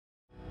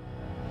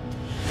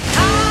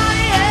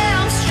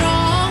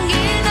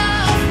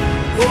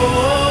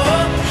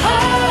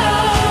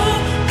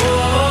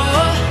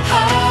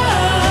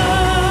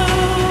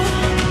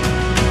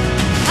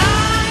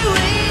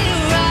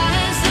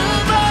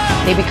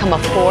they become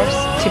a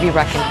force to be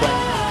reckoned with.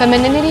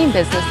 Femininity in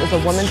Business is a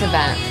women's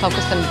event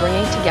focused on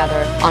bringing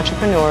together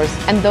entrepreneurs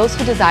and those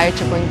who desire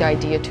to bring their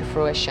idea to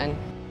fruition.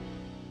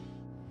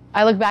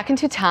 I look back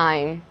into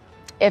time.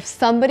 If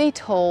somebody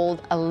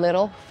told a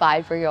little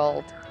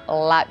 5-year-old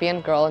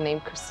Latvian girl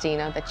named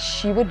Kristina that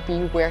she would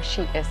be where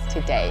she is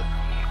today,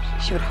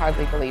 she would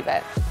hardly believe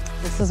it.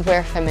 This is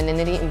where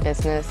Femininity in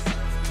Business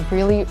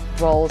really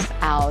rolls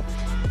out.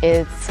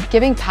 It's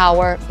giving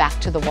power back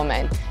to the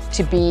woman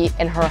to be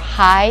in her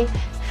high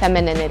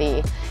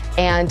femininity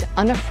and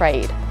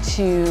unafraid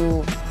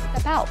to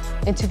step out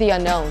into the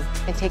unknown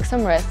and take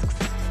some risks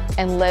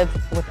and live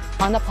with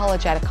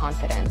unapologetic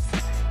confidence,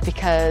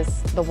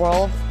 because the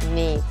world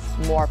needs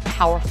more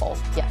powerful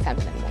yet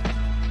feminine women.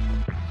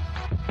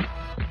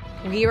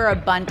 We are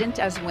abundant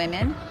as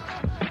women,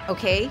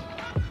 okay?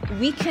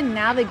 We can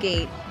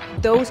navigate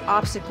those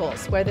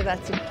obstacles, whether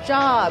that's a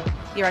job,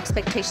 your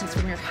expectations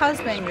from your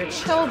husband, your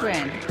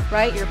children,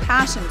 right? Your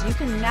passions. You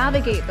can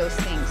navigate those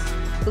things.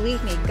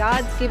 Believe me,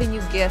 God's given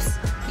you gifts.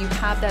 You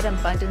have that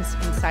abundance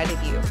inside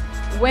of you.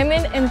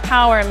 Women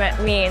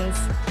empowerment means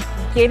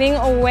getting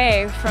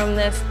away from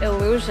this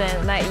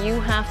illusion that you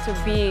have to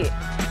be,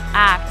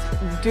 act,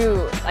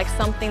 do like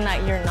something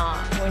that you're not.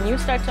 When you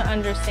start to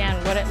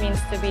understand what it means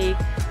to be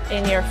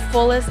in your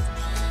fullest,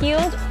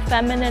 healed,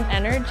 feminine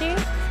energy,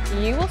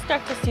 you will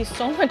start to see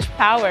so much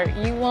power.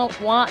 You won't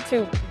want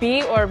to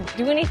be or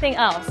do anything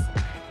else.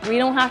 We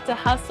don't have to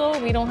hustle.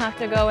 We don't have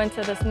to go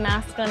into this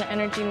masculine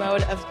energy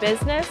mode of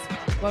business.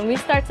 When we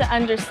start to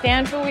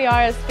understand who we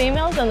are as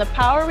females and the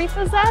power we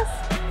possess,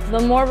 the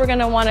more we're going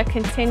to want to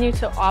continue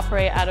to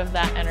operate out of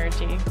that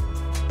energy.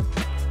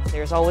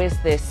 There's always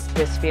this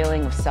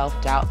feeling of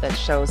self-doubt that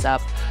shows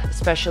up,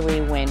 especially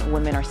when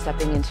women are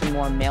stepping into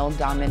more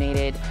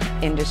male-dominated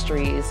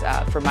industries,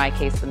 for my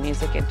case, the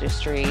music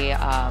industry,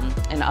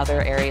 and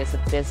other areas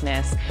of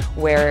business,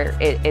 where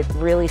it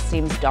really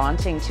seems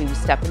daunting to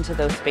step into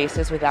those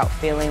spaces without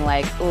feeling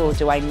like, oh,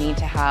 do I need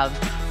to have,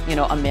 you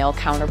know, a male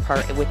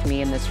counterpart with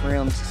me in this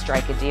room to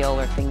strike a deal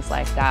or things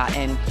like that.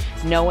 And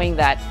knowing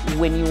that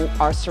when you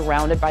are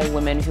surrounded by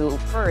women who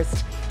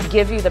first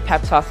give you the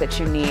pep talk that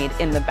you need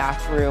in the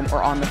bathroom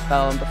or on the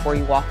phone before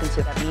you walk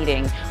into that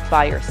meeting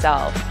by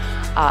yourself,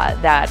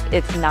 that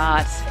it's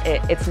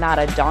not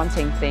a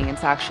daunting thing.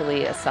 It's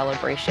actually a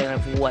celebration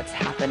of what's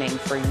happening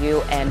for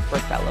you and for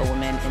fellow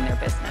women in their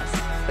business.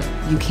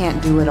 You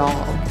can't do it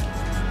all.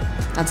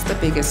 That's the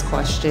biggest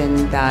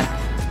question that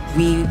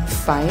we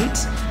fight,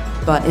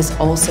 but is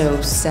also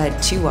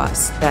said to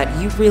us,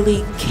 that you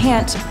really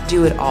can't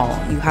do it all.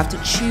 You have to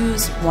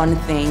choose one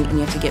thing and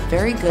you have to get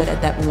very good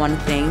at that one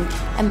thing,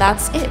 and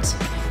that's it.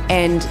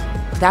 And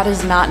that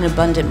is not an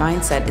abundant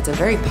mindset. It's a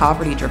very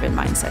poverty-driven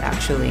mindset,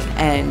 actually.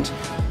 And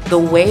the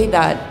way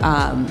that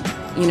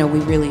you know, we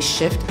really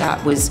shift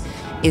that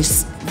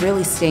is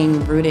really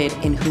staying rooted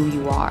in who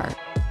you are.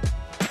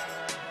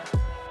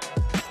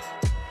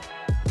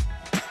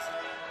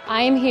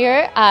 I am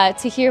here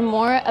to hear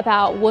more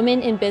about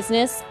women in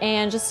business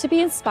and just to be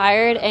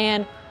inspired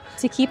and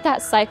to keep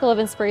that cycle of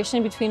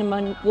inspiration between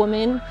a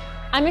woman.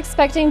 I'm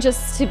expecting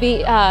just to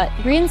be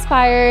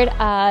re-inspired,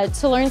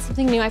 to learn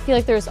something new. I feel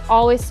like there's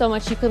always so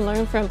much you can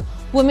learn from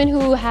women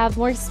who have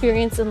more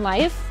experience in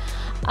life.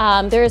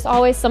 There's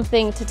always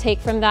something to take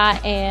from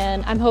that,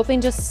 and I'm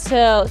hoping just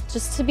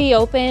to be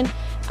open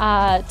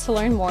to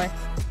learn more.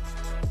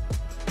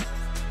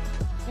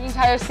 The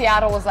entire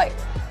Seattle was like,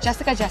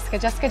 Jessica, Jessica,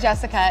 Jessica,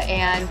 Jessica,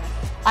 and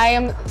I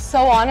am so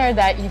honored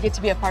that you get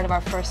to be a part of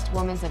our first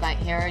women's event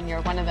here, and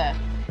you're one of the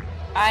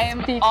I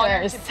am speakers.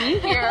 honored to be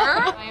here.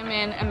 I am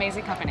in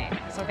amazing company,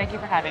 so thank you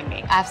for having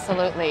me.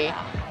 Absolutely.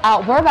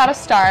 We're about to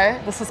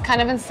start. This is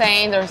kind of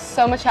insane. There's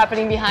so much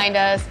happening behind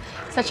us.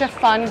 Such a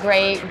fun,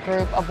 great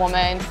group of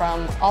women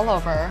from all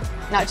over,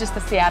 not just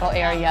the Seattle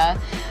area.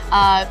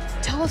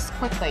 Tell us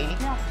quickly,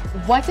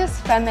 what does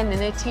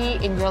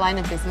femininity in your line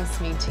of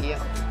business mean to you?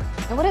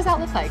 And what does that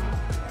look like?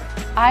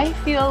 I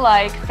feel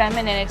like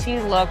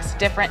femininity looks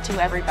different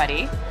to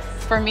everybody.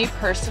 For me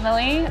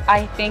personally,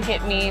 I think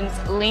it means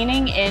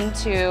leaning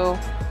into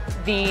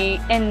the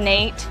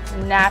innate,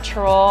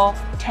 natural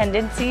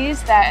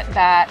tendencies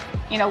that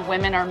you know,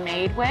 women are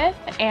made with,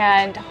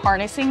 and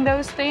harnessing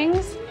those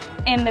things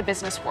in the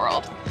business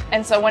world.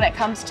 And so when it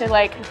comes to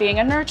like being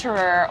a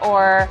nurturer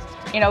or,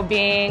 you know,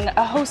 being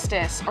a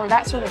hostess or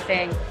that sort of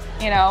thing,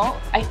 you know,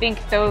 I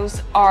think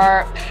those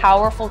are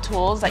powerful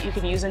tools that you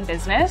can use in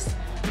business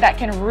that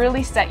can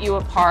really set you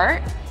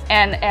apart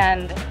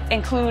and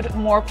include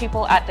more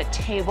people at the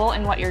table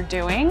in what you're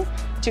doing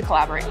to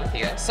collaborate with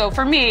you. So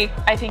for me,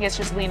 I think it's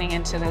just leaning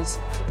into those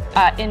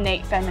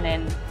innate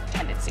feminine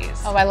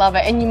tendencies. Oh, I love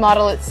it. And you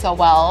model it so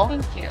well.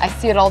 Thank you. I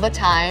see it all the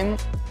time.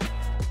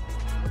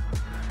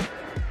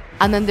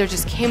 And then there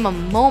just came a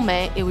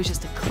moment, it was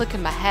just a click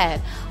in my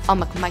head. I'm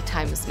like, my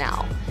time is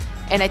now.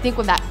 And I think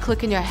when that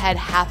click in your head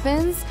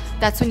happens,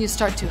 that's when you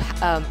start to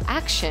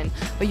action.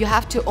 But you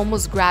have to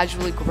almost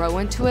gradually grow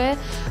into it,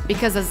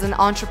 because as an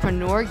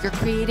entrepreneur, you're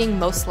creating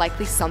most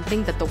likely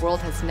something that the world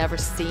has never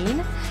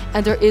seen,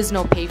 and there is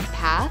no paved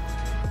path.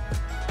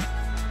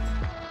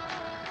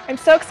 I'm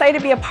so excited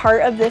to be a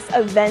part of this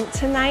event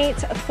tonight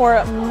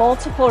for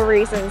multiple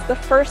reasons. The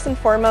first and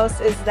foremost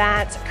is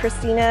that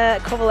Kristina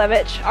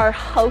Kovalevich, our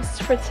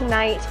host for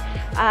tonight,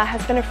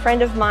 has been a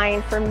friend of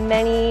mine for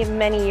many,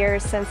 many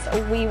years since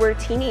we were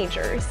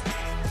teenagers.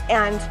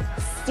 And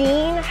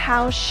seeing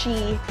how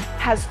she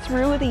has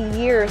through the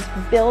years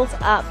built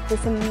up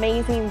this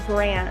amazing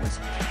brand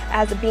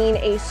as being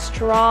a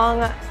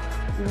strong,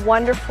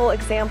 wonderful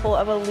example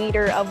of a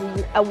leader, of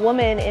a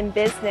woman in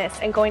business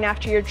and going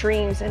after your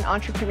dreams and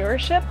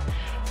entrepreneurship,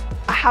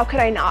 how could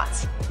I not?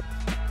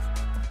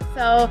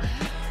 So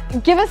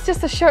give us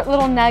just a short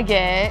little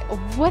nugget.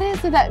 What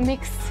is it that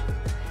makes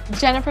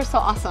Jennifer so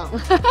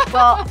awesome?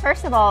 Well,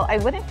 first of all, I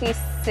wouldn't be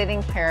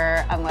sitting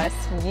here unless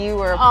you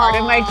were a part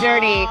of my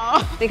journey,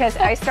 because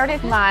I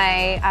started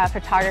my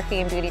photography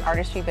and beauty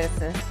artistry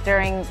business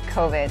during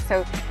COVID.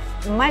 So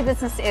my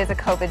business is a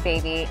COVID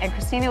baby, and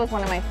Kristina was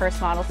one of my first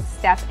models to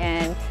step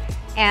in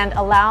and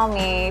allow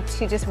me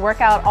to just work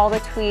out all the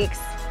tweaks,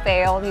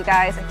 fail, you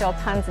guys, I failed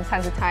tons and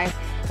tons of times,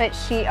 but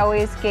she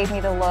always gave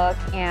me the look,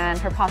 and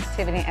her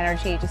positivity and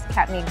energy just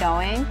kept me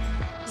going.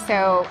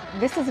 So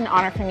this is an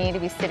honor for me to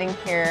be sitting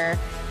here,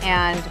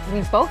 and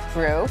we both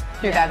grew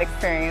through that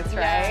experience,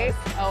 right?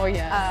 Yes. Oh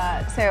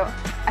yeah. So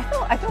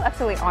I feel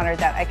absolutely honored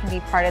that I can be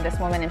part of this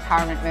woman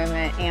empowerment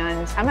movement,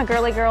 and I'm a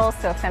girly girl,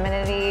 so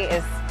femininity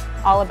is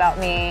all about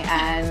me,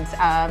 and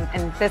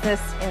business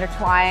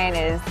intertwine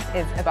is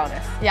a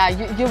bonus. Yeah,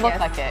 you look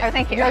like it. Oh,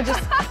 thank you. You're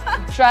just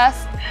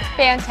dressed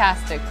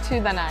fantastic to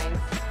the nines.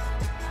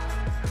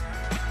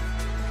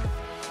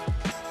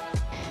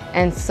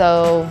 And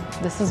so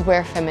this is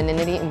where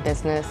femininity in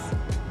business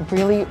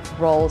really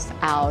rolls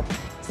out.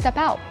 Step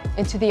out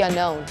into the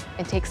unknown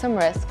and take some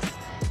risks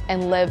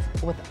and live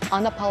with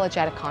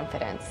unapologetic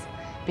confidence,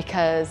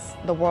 because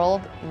the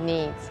world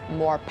needs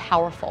more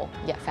powerful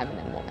yet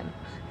feminine women.